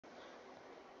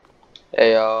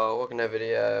Hey y'all, welcome to the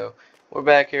video. We're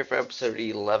back here for episode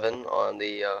 11 on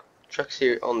the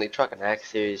truck and hack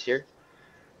series here.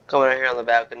 Coming out here on the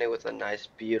balcony with a nice,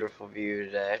 beautiful view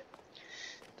today.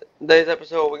 Today's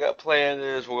episode we got planned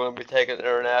is we're going to be taking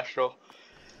international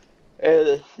and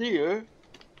this year,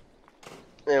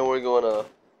 and we're going to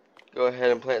go ahead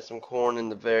and plant some corn in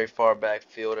the very far back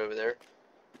field over there.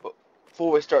 But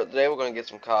before we start today, we're going to get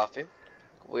some coffee.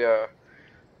 We are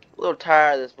a little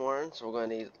tired this morning, so we're going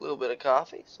to need a little bit of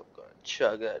coffee. So I'm going to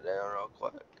chug that down real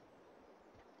quick.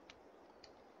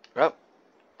 Yep.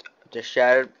 Just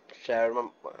shattered my.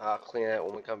 I'll clean that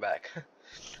when we come back.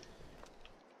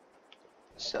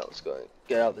 So let's go ahead and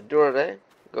get out the door today.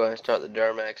 Go ahead and start the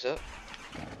Duramax up.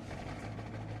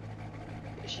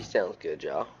 She sounds good,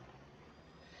 y'all.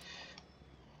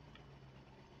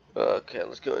 Okay,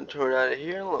 let's go and turn out of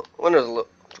here. Look, windows look.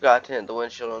 Forgot to hit the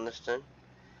windshield on this thing.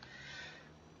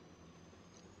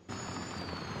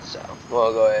 So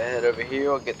we'll go ahead over here.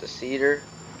 We'll get the cedar.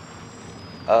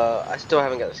 I still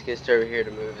haven't got the skid steer over here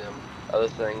to move them other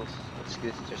things. The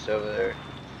skid steer's over there.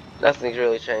 Nothing's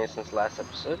really changed since last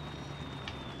episode.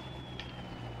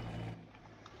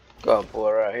 Go ahead and pull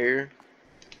it right here.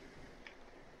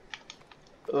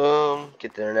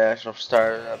 Get the international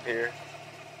started up here.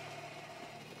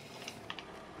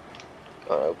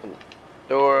 Gonna open the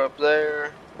door up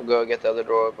there. We'll go get the other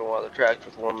door open while the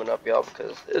tractor's warming up, y'all,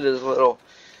 because it is a little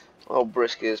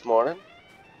brisky this morning.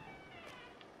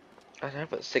 I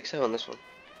put 6.0 on this one.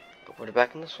 Go put it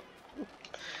back in this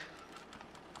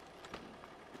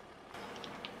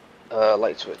one.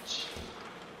 Light switch.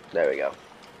 There we go.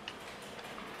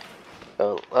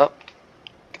 Up,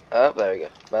 there we go.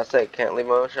 About to say, can't leave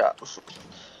my own shop.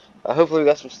 Hopefully we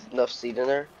got enough seed in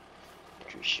there.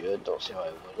 Which we should. Don't see why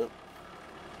we wouldn't.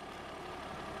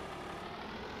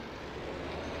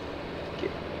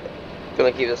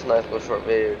 Gonna keep this a nice little short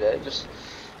video today. Just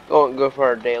go for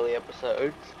our daily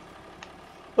episodes.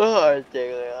 Our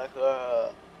daily, like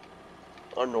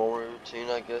our normal routine,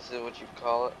 I guess is what you'd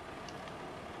call it.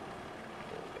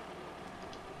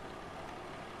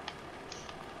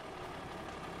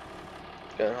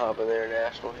 Gonna hop in the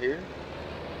international here.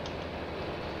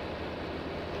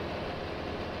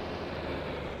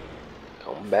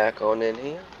 Come back on in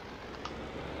here.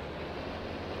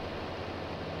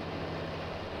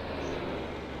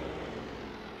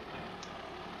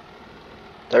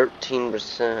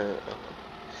 %.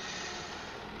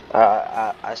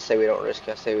 I say we don't risk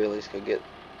it. I say we at least go get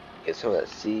some of that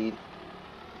seed.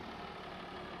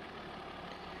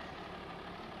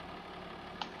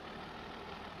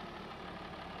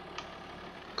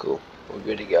 Cool. We're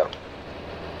good to go.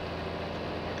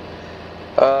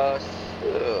 So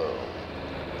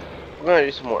we're gonna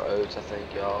do some more oats, I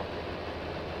think, y'all.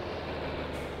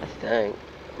 I'm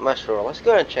not sure. Let's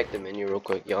go ahead and check the menu real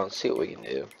quick, y'all, and see what we can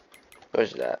do.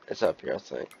 Where's that? It's up here, I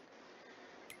think.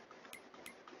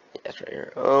 Yeah, it's right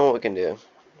here. Oh, what we can do.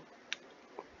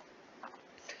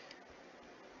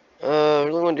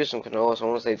 Really want to do some canola, so I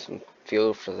want to save some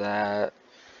fuel for that.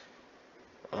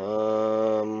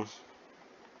 Don't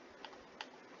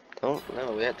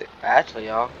know. We have to. Actually,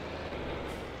 y'all,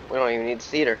 we don't even need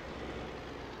cedar.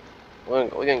 We're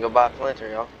gonna go buy a planter,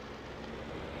 y'all.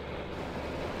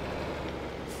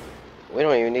 We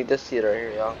don't even need this cedar right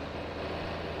here, y'all.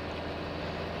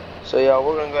 So, y'all,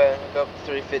 we're gonna go ahead and hook up the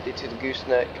 350 to the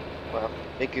gooseneck. Well,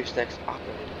 big gooseneck's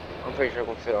operated. I'm pretty sure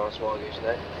we can fit on a small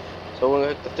gooseneck. So we're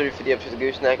gonna hook the 350 up to the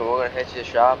gooseneck, and we're gonna head to the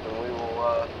shop, and we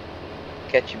will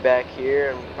catch you back here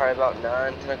in probably about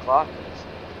 9, 10 o'clock.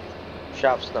 The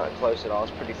shop's not close at all.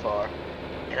 It's pretty far.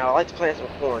 And I would like to plant some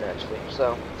corn, actually.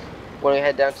 So when we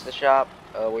head down to the shop,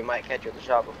 we might catch you at the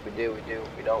shop. If we do, we do.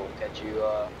 If we don't, we'll catch you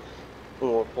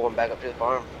when we're pulling back up to the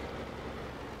farm.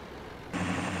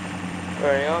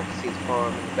 Alright, y'all can see the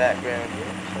farm in the background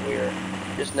here. So we are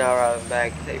just now arriving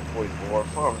back at 8:44.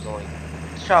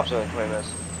 The shop's only 20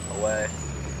 minutes away.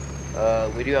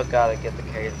 We do have gotta get the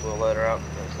cage wheel loader out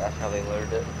because that's how they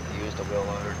loaded it. They used a wheel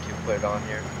loader to put it on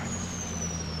here.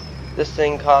 This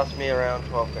thing cost me around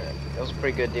 12 grand. It was a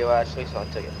pretty good deal actually, so I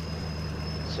took it.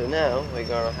 So now we're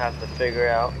gonna have to figure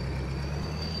out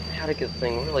how to get the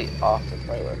thing really off the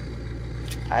trailer.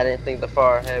 I didn't think the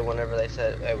far ahead whenever they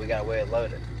said, hey, we got a way to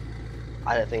load it.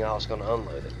 I didn't think I was gonna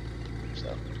unload it. So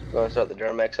I'm gonna start the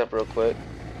Duramax up real quick.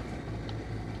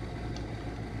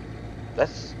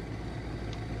 That's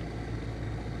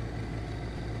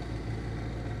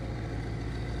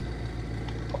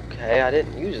okay, I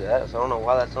didn't use that, so I don't know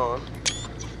why that's on.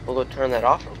 We'll go turn that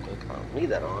off real quick. I don't need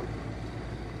that on.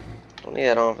 Don't need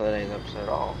that on for today's episode at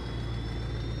all.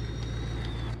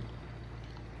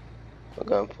 We're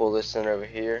gonna pull this in over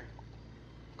here.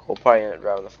 We'll probably end up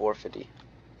driving the 450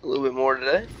 a little bit more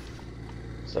today.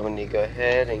 So we need to go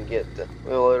ahead and get the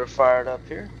wheel loader fired up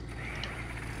here.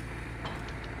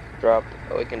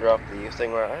 We can drop the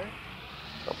thing right.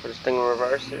 I'll put this thing in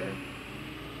reverse here.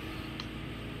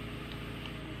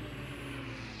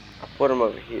 I'll put them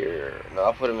over here. No,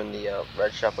 I'll put them in the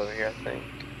red shop over here, I think.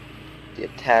 The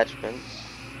attachments.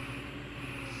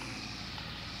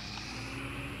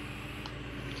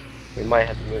 We might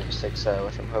have to move the 6.0,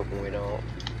 which I'm hoping we don't.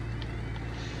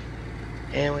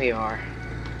 And we are.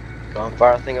 Go and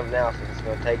fire the thing up now since it's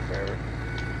going to take forever.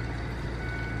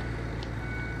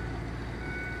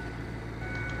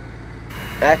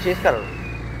 Actually,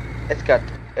 it's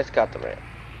got the ramp.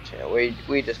 Yeah,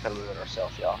 we just kind of move it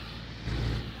ourselves, y'all.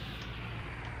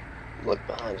 Look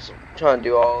behind us. I'm trying to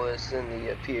do all this in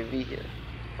the POV here.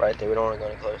 Right there, we don't want to go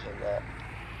any closer than that.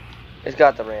 It's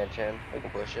got the ranch in. We can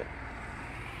push it.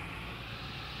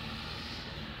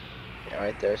 Yeah,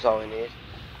 right there. That's all we need.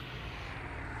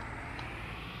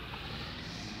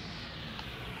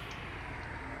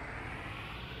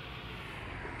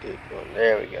 Good one.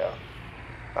 There we go.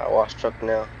 Alright, wash truck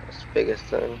now. That's the biggest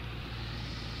thing.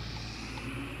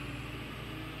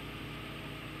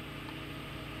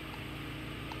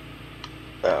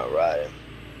 Alright.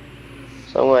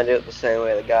 So I'm going to do it the same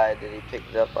way the guy did. He picked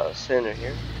it up out of center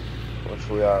here. Which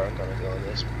we are going to go in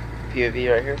this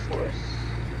POV right here for us.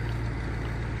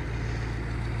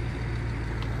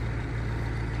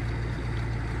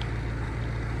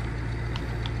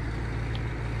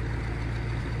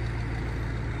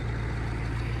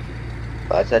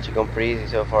 That's actually going pretty easy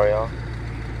so far, y'all.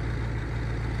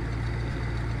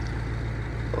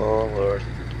 Oh, Lord.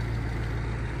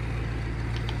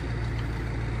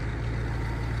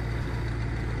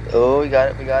 Oh, we got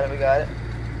it, we got it, we got it.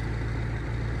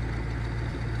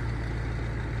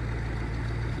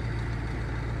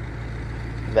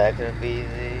 Back it up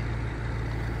easy.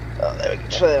 Oh, there we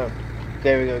go.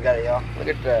 There we go, got it, y'all. Look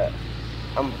at that.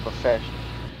 I'm a professional.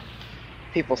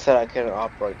 People said I couldn't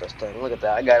operate this thing. Look at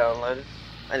that, I got it unloaded.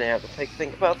 I didn't have to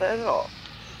think about that at all.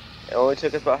 It only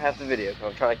took us about half the video,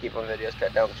 because I'm trying to keep my videos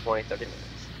cut down to 20, 30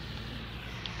 minutes.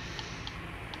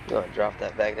 I'm going to drop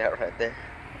that back down right there.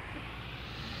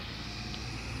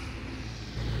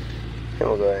 And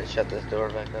we'll go ahead and shut this door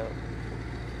back up.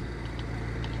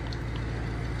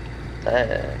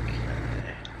 Okay.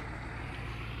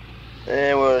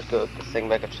 And we'll just go this thing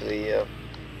back up to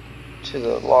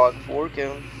the log fork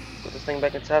and put this thing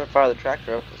back inside and fire the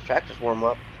tractor up. This tractor's warm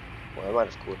up. Well, it might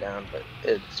just cool down, but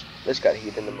it's got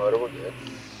heat in the motor. We're good.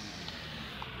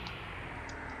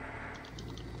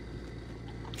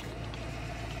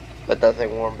 Let that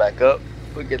thing warm back up.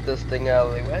 We get this thing out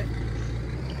of the way.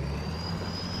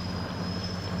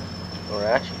 We're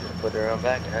actually gonna put it around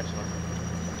back. Actually,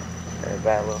 in a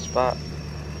bad little spot.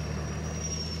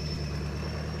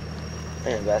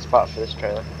 And a bad spot for this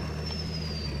trailer.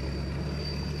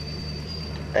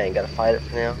 I ain't gotta fight it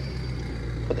for now.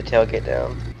 Put the tailgate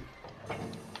down.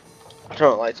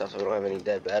 Turn the lights off so we don't have any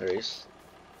dead batteries.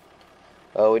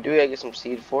 We do gotta get some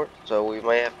seed for it, so we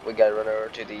gotta run over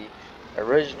to the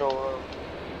original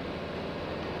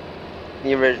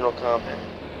compound,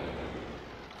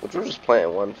 which we're just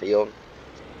planting one field.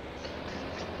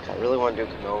 I really want to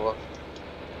do canola.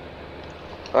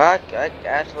 Well,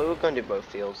 actually, we're gonna do both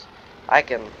fields. I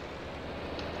can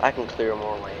clear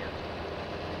more land.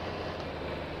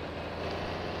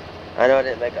 I know I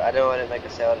didn't make a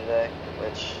sale today,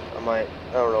 which I don't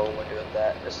know what I'm gonna do with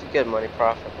that. It's a good money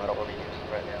profit, but I don't want to use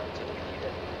it right now until we need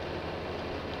it.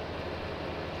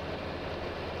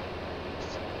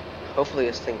 Hopefully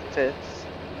this thing fits.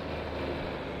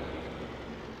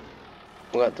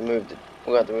 We'll have to move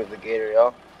the gator,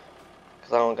 y'all,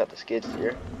 cause I don't got the skid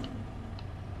steer.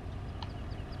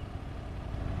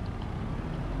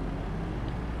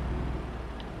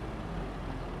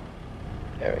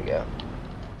 There we go.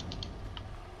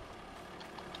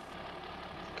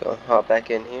 Go hop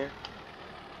back in here.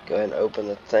 Go ahead and open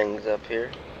the things up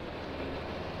here.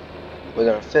 We're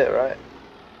gonna fit, right?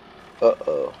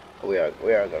 Uh-oh. We are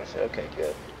gonna fit. Okay,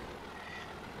 good.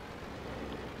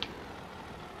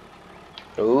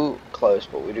 Ooh, close,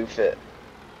 but we do fit.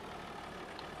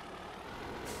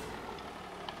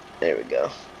 There we go.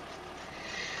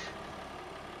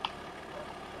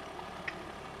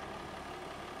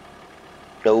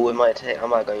 No, it might take.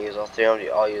 I'm not gonna use all three.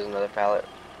 I'll use another pallet.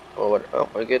 Or what? Oh,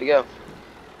 we're good to go.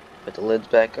 Put the lids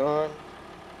back on.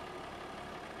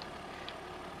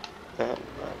 No, I'm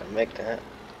not gonna make that.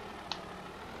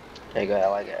 There you go. I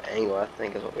like an angle. I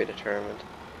think is what we determined.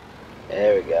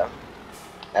 There we go.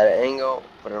 At an angle.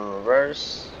 Put it in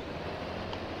reverse.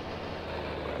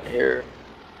 Right here.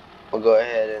 we'll go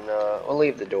ahead and we'll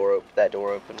leave the door that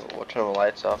door open. We'll turn the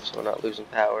lights off so we're not losing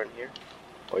power in here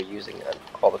or using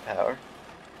all the power.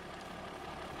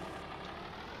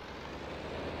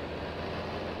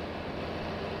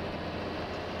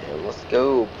 And let's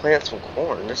go plant some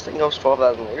corn. This thing goes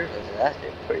 12,000 liters. That's actually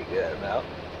a pretty good amount.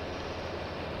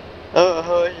 I don't know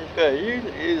how much it's gonna use.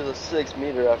 It uses a 6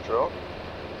 meter after all.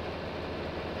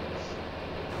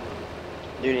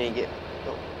 Do need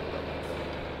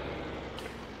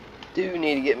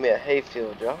to get me a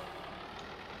hayfield, y'all.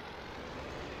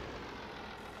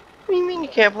 What do you mean you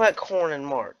can't plant corn in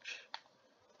March?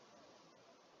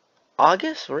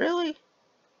 August? Really?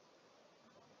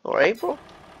 Or April?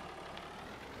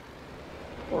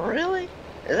 Really?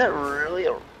 Is that really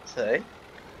a thing?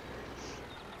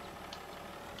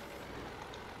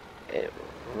 It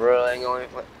really ain't gonna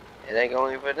be it ain't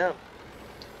gonna be for them.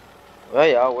 Well,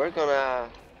 y'all,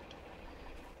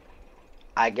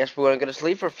 I guess we're gonna go to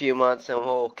sleep for a few months and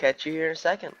we'll catch you here in a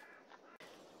second.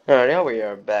 Alright, now we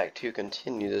are back to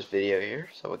continue this video here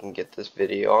so we can get this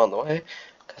video on the way.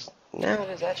 Because now it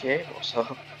is actually April,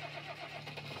 so.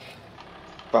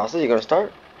 Bossy, you gonna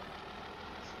start?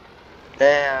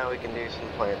 Now we can do some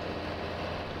planting.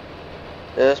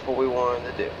 That's what we wanted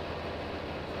to do.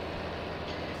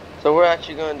 So we're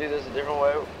actually going to do this a different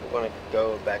way. We're going to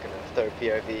go back in the third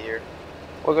POV here.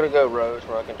 We're going to go rows.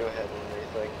 We're not going to do a headland or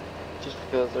anything. Just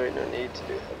because there ain't no need to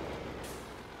do it.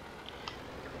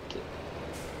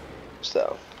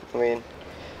 So, I mean,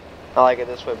 I like it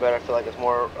this way better. I feel like it's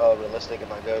more realistic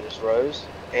if I go just rows.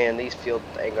 And these fields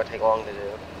ain't going to take long to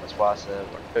do. That's why I said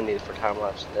we're going to need it for time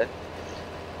lapse today.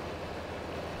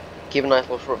 Keep a nice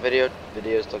little short video. The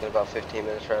video is looking about 15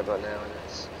 minutes right about now. And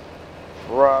it's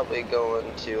probably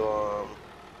going to,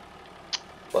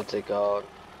 what's it called?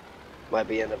 Might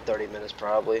be end up 30 minutes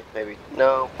probably. Maybe,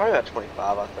 no, probably about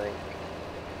 25 I think.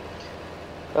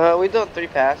 We've done 3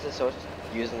 passes, so it's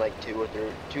using like 1 or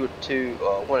 2%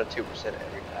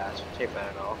 every pass, which ain't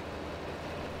bad at all.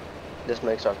 This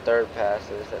makes our 3rd pass,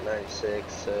 and it's at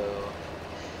 96,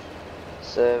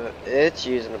 so it's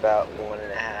using about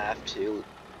 1.5 to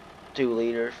 2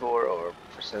 liters or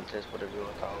percentage, whatever you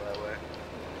want to call it that way.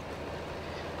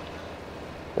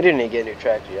 We do need to get a new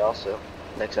tractor, y'all, so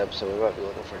next episode we might be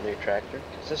looking for a new tractor,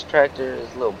 because this tractor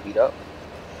is a little beat up.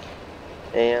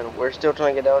 And we're still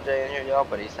trying to get LJ in here, y'all,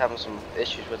 but he's having some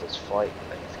issues with his flight.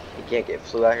 Like, he can't get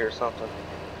flu out here or something.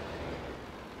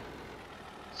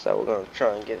 So we're going to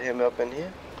try and get him up in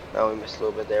here. Now we missed a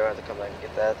little bit there. I have to come back and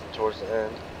get that towards the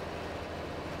end.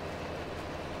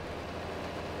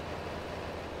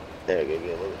 There we go, get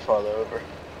a little bit farther over.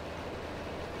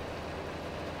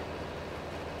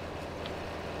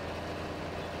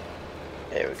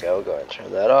 There we go, go ahead and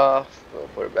turn that off. We'll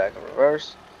put it back in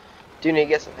reverse. Do need to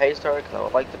get some hay started because I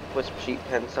would like to put some sheep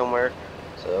pens somewhere.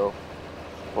 So,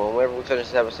 well, whenever we finish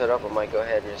this episode up, I might go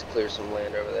ahead and just clear some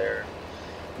land over there.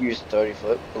 Use the 30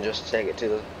 foot and just take it to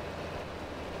the.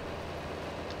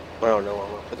 I don't know where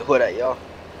I'm gonna put the wood at, y'all.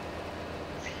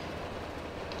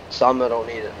 Sawmill don't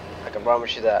need it. I can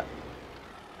promise you that.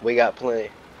 We got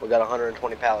plenty. We got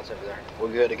 120 pallets over there.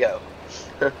 We're good to go.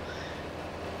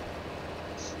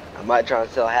 I might try and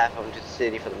sell half of them to the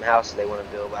city for the houses they want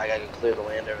to build, but I gotta clear the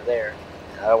land over there.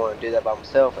 And I don't want to do that by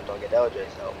myself until I get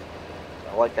LJ's help.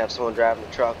 I like to have someone driving the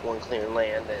truck, one clearing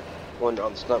land, and one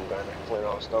on the stump grinder, clearing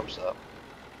all the stumps up.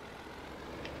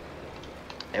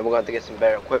 And we're going to have to get some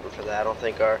better equipment for that. I don't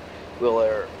think our wheel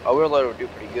loader would do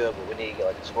pretty good, but we need to get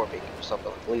like a Scorpion or something,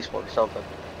 like at least one or something.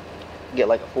 Get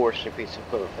like a forestry piece of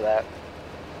equipment for that.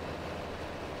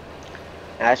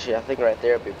 Actually, I think right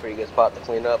there would be a pretty good spot to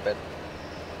clean up and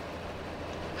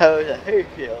how's that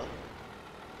hayfield?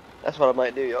 That's what I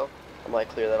might do, y'all. I might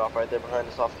clear that off right there behind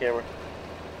us off camera.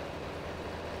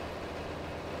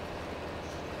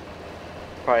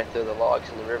 Probably throw the logs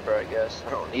in the river, I guess.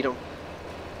 I don't need them.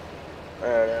 I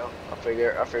don't know. I'll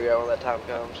figure out when that time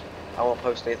comes. I won't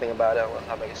post anything about it unless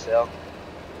I make a sale.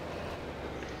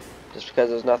 Just because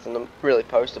there's nothing to really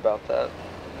post about that.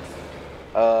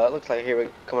 It looks like here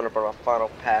we're coming up on our final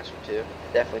pass or 2.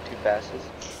 Definitely 2 passes.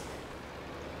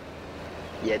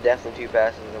 Yeah, definitely 2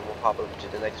 passes, and then we'll pop up to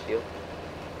the next field.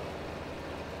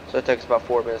 So it took us about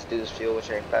 4 minutes to do this field,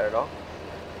 which ain't bad at all.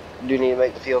 We do need to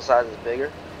make the field sizes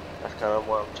bigger. That's kind of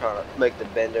why I'm trying to make the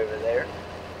bend over there.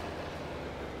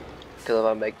 Because if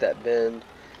I make that bend,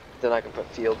 then I can put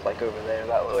fields like over there in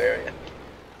that little area.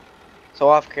 So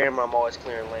off camera, I'm always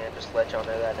clearing land, just to let y'all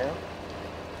know that now.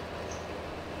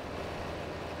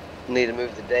 Need to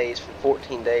move the days from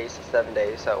 14 days to 7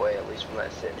 days, that way at least we're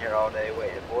not sitting here all day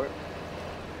waiting for it.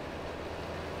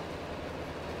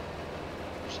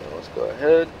 So let's go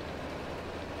ahead,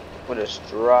 we'll just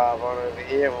drive on over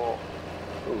here and we'll...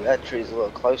 Ooh, that tree's a little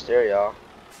close there, y'all.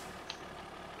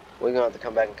 We're gonna have to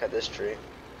come back and cut this tree.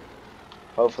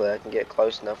 Hopefully I can get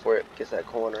close enough where it gets that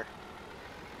corner.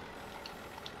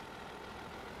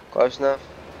 Close enough?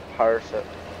 Perfect.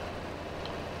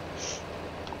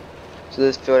 So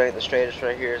this field ain't the straightest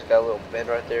right here. It's got a little bend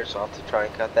right there, so I'll have to try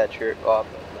and cut that tree off.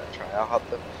 Not try. I'll have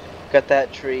to cut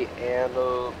that tree and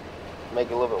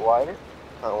make it a little bit wider.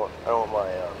 I don't want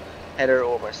my header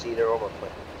or my seeder or my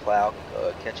plow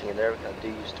catching in there, because I do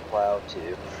use the plow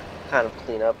to kind of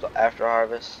clean up after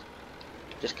harvest.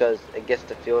 Just because it gets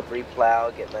the field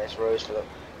replowed, get nice rows for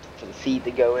the seed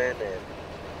to go in, and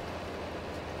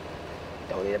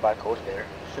don't need to buy a cultivator.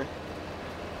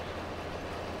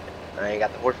 I ain't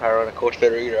got the horsepower on a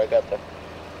cultivator either. I got the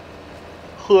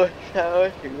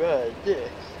horsepower to run this,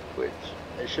 which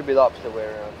it should be the opposite way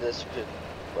around. This should,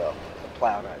 well, the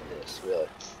plow, not this, really.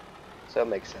 So it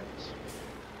makes sense.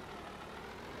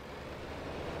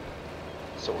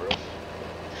 Sort of.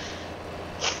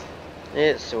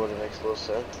 It sort of makes a little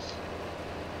sense.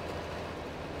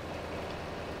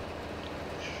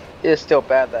 It's still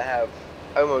bad to have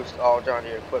almost all John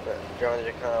Deere equipment. John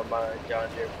Deere combine, John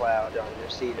Deere plow, John Deere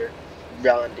seeder,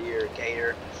 John Deere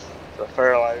gator for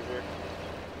fertilizer.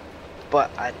 But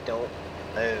I don't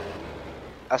own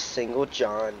a single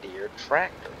John Deere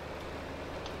tractor.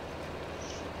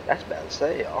 That's bad to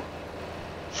say, y'all.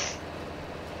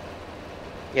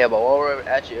 Yeah, but while we're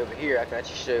actually over here, I can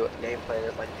actually show you what the game plan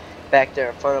is. Like, back there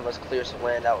in front of us, clear some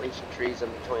land out, leave some trees in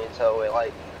between, so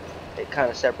it kind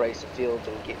of separates the fields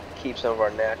and keeps some of our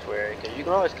natural area. Because you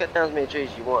can always cut down as many trees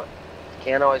as you want. You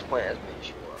can't always plant as many as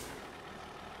you want.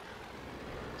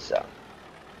 So.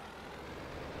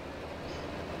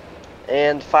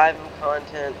 And 5M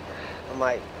content,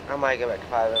 I might go back to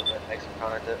 5M and make some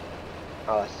content.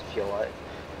 Oh, that's the fuel light.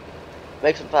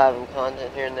 Make some 5M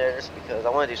content here and there just because I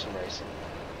want to do some racing.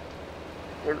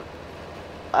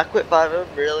 I quit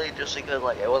 5M really just because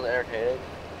like it wasn't entertaining.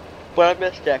 But I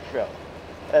missed Jack Show.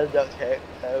 That's okay.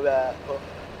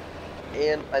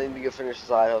 And I need to go finish the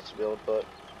side hustle build, but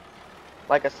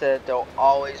like I said, there'll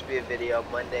always be a video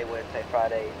Monday, Wednesday,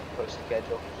 Friday post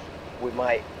schedule. We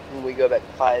might, when we go back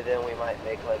to 5M, we might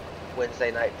make like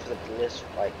Wednesday night for the list,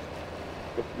 like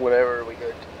whenever we go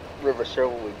to River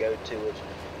Serval we go to,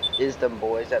 which is them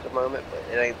boys at the moment, but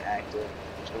it ain't active.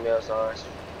 To be honest.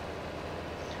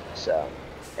 So,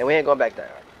 and we ain't going back Die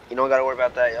Hard. You don't gotta worry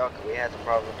about that, y'all, because we had some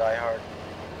problems with Die Hard.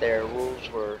 Their rules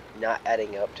were not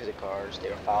adding up to the cars. They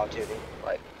were foul tuning.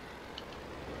 Like,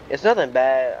 it's nothing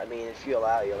bad. I mean, if you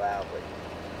allow, you allow. But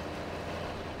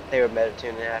they were meta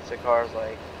tuning half the cars.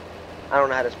 Like, I don't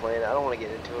know how to explain it. I don't want to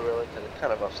get into it really because it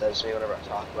kind of upsets me whenever I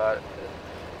talk about it.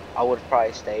 I would have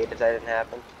probably stayed if that didn't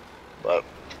happen. But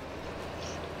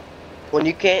when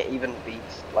you can't even beat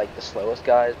like the slowest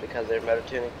guys because they're meta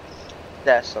tuning,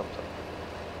 that's something.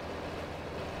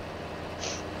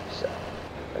 So,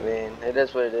 I mean, it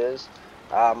is what it is.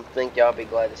 I think y'all be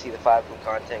glad to see the 5M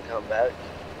content come back.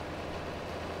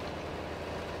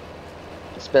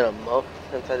 It's been a month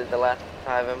since I did the last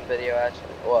 5M video,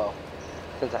 actually. Well,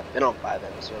 since I've been on 5M,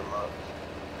 it's been a month.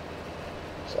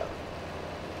 So,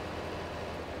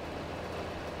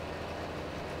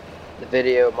 the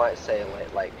video might say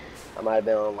late, like I might have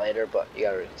been on later, but you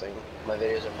gotta think my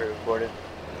videos are pre-recorded.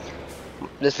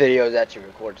 This video is actually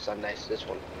recorded Sunday, so this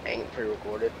one ain't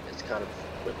pre-recorded. It's kind of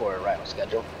recorded right on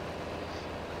schedule,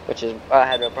 which is I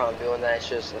had no problem doing that. It's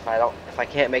just if I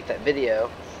can't make that video,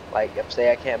 like if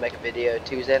say I can't make a video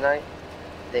Tuesday night,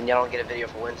 then y'all don't get a video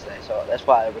for Wednesday. So that's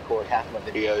why I record half of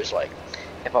my videos like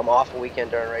if I'm off a weekend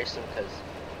during racing, because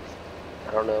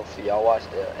I don't know if y'all watched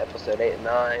episode 8 and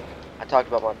 9. I talked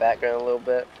about my background a little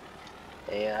bit.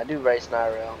 And I do race an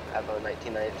IRL. I have a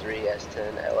 1993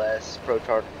 S10 LS Pro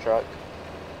Charger truck.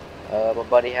 My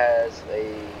buddy has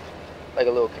a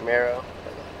little Camaro, like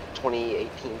a 2018,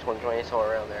 2020,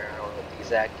 somewhere around there. I don't know the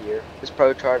exact year. This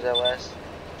Pro Charge LS.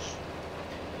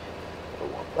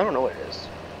 I don't know what it is.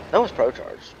 That was Pro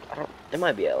Charge. It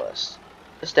might be LS.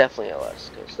 It's definitely LS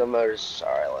because the motors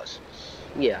are LS.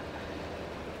 Yeah.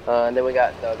 And then we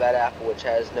got that Apple, which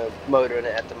has no motor in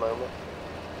it at the moment.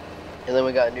 And then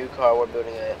we got a new car. We're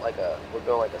building like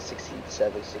a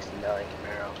 67, 69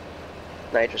 Camaro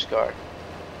nitrous car.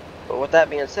 But with that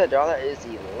being said, y'all, that is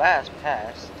the last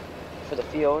pass for the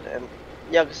field, and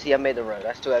y'all can see I made the road.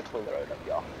 I still got to clean the road up,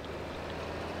 y'all.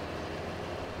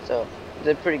 So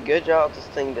did a pretty good job. This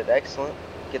thing did excellent.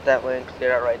 Get that land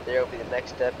cleared out right there. Will be the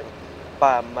next step, and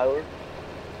buy a mower.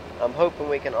 I'm hoping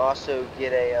we can also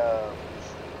get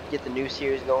the new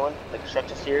series going, the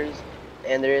construction series.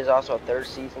 And there is also a third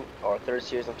series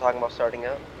I'm talking about starting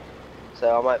up.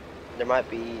 So I might there might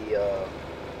be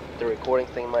the recording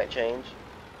thing might change.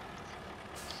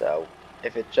 So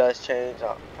if it does change,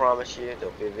 I promise you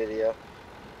there'll be a video.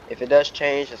 If it does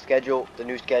change, the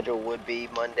new schedule would be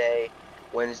Monday,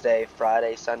 Wednesday,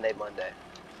 Friday, Sunday, Monday.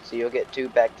 So you'll get 2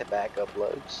 back-to-back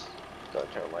uploads. Gonna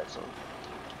turn the lights on.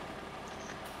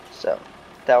 So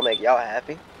that'll make y'all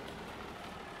happy.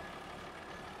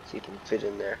 So you can fit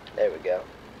in there. There we go.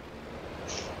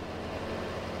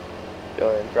 Go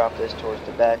ahead and drop this towards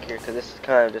the back here, because this is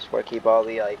kind of just where I keep all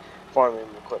the farming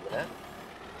equipment at.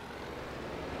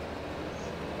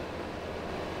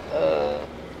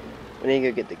 We need to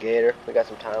go get the gator. We got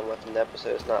some time left in the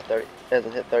episode. It's not 30. It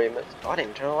hasn't hit 30 minutes. Oh, I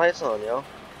didn't even turn the lights on, y'all.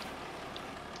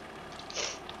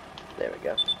 There we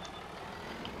go.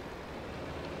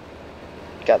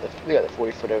 We got the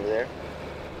 40 foot over there.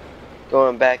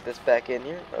 Going back this back in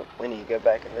here. Oh, we need to go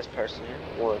back in this person here.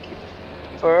 We want to keep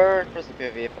it first. Press the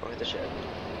POV if I don't hit the shed.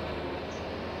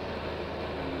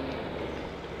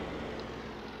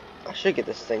 I should get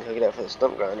this thing hooked up for the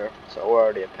stump grinder. So we're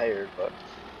already impaired, but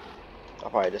I'll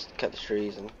probably just cut the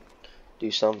trees and do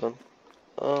something.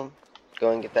 Go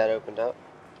and get that opened up.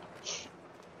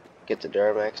 Get the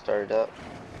Duramax started up.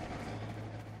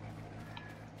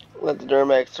 Let the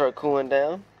Duramax start cooling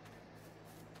down.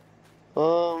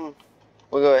 We'll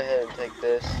go ahead and take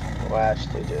this. We'll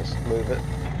actually just move it.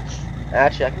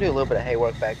 Actually, I can do a little bit of hay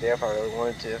work back there if I really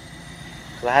wanted to.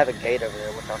 Because I have a gate over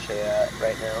there, which I'll show you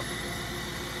right now.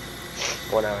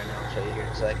 Well, not right now. I'll show you here in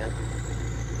a second.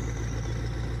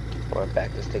 I want to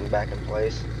back this thing back in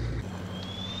place.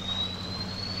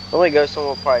 When we go,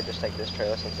 someone will probably just take this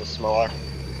trailer since it's smaller.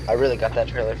 I really got that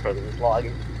trailer for the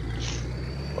vlogging.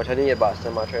 Which I need to buy a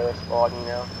semi-trailer for vlogging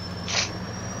now.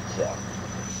 So.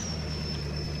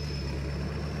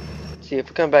 See, if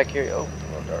we come back here, oh,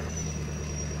 dark.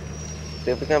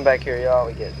 See, if we come back here,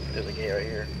 y'all, there's a gate right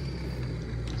here.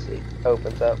 See,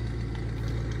 opens up.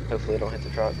 Hopefully it don't hit the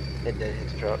truck. It did hit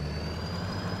the truck.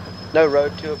 No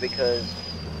road to it because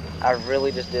I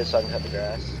really just did so I can cut the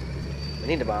grass. We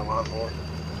need to buy a lawnmower.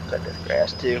 Cut this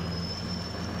grass too.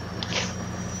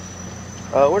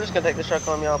 We're just gonna take this truck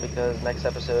home, y'all, because next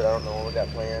episode I don't know what we got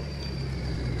planned.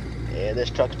 And this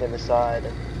truck's been inside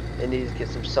and it needs to get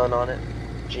some sun on it.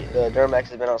 The Duramax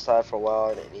has been outside for a while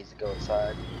and it needs to go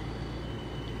inside.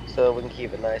 So we can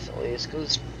keep it nice at least,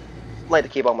 because I like to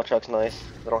keep all my trucks nice.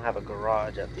 I don't have a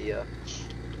garage at the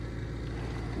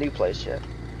new place yet.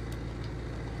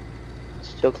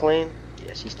 Still clean?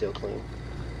 Yeah, she's still clean.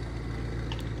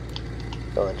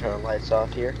 Go ahead and turn the lights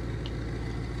off here.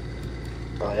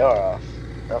 Oh, they are off.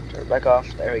 Oh, turn it back off.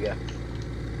 There we go.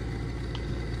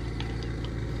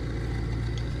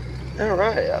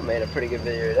 Alright, I made a pretty good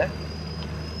video today.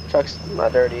 Truck's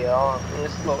not dirty at all. I mean,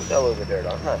 it's a little bit dirty.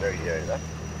 It's not dirty though.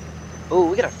 Ooh,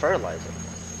 we gotta fertilize it.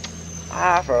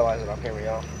 I fertilize it off camera,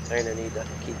 y'all. There ain't no need to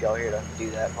keep y'all here to do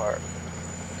that part.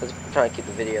 Because I'm trying to keep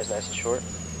the videos nice and short.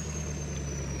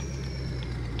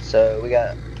 So we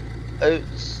got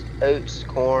oats,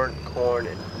 corn,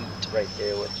 and wheat right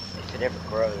there, which if it ever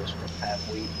grows, we'll have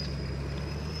wheat.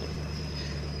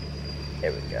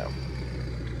 There we go.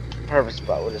 Perfect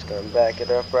spot. We're just gonna back it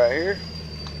up right here.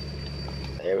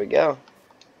 There we go.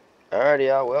 Alrighty,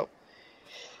 y'all. Well,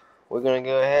 we're gonna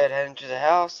go ahead and head into the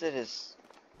house. It is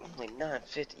only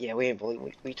 9:50. Yeah, we ain't believe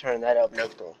we turned that up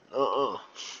next one.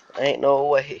 Ain't no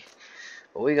way.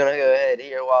 But we're gonna go ahead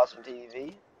here, watch some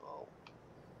TV. Oh.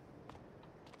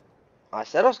 I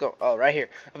said I was going. Oh, right here.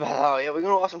 Oh, yeah, we're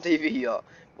gonna watch some TV, y'all.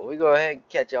 But we go ahead and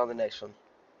catch y'all on the next one.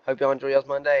 Hope y'all enjoy y'all's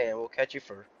Monday, and we'll catch you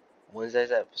for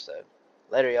Wednesday's episode.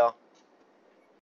 Later, y'all.